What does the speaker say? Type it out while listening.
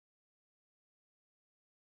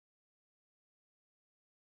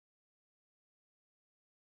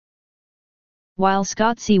While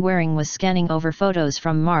Scott C. Waring was scanning over photos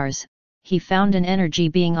from Mars, he found an energy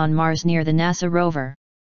being on Mars near the NASA rover.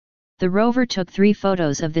 The rover took 3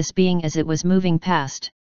 photos of this being as it was moving past.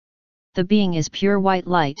 The being is pure white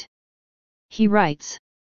light. He writes,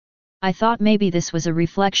 "I thought maybe this was a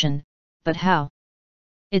reflection, but how?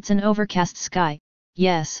 It's an overcast sky,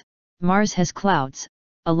 yes, Mars has clouds,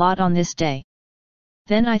 a lot on this day.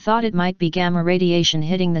 Then I thought it might be gamma radiation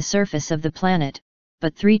hitting the surface of the planet,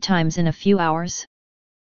 but 3 times in a few hours?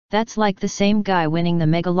 That's like the same guy winning the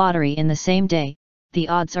mega lottery in the same day, the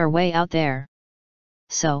odds are way out there.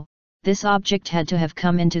 So, this object had to have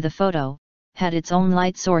come into the photo, had its own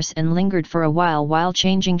light source and lingered for a while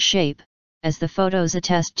changing shape, as the photos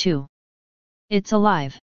attest to. It's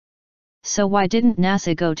alive. So why didn't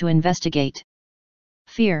NASA go to investigate?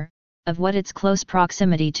 Fear, of what its close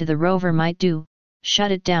proximity to the rover might do, shut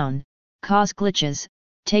it down, cause glitches,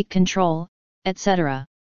 take control, etc.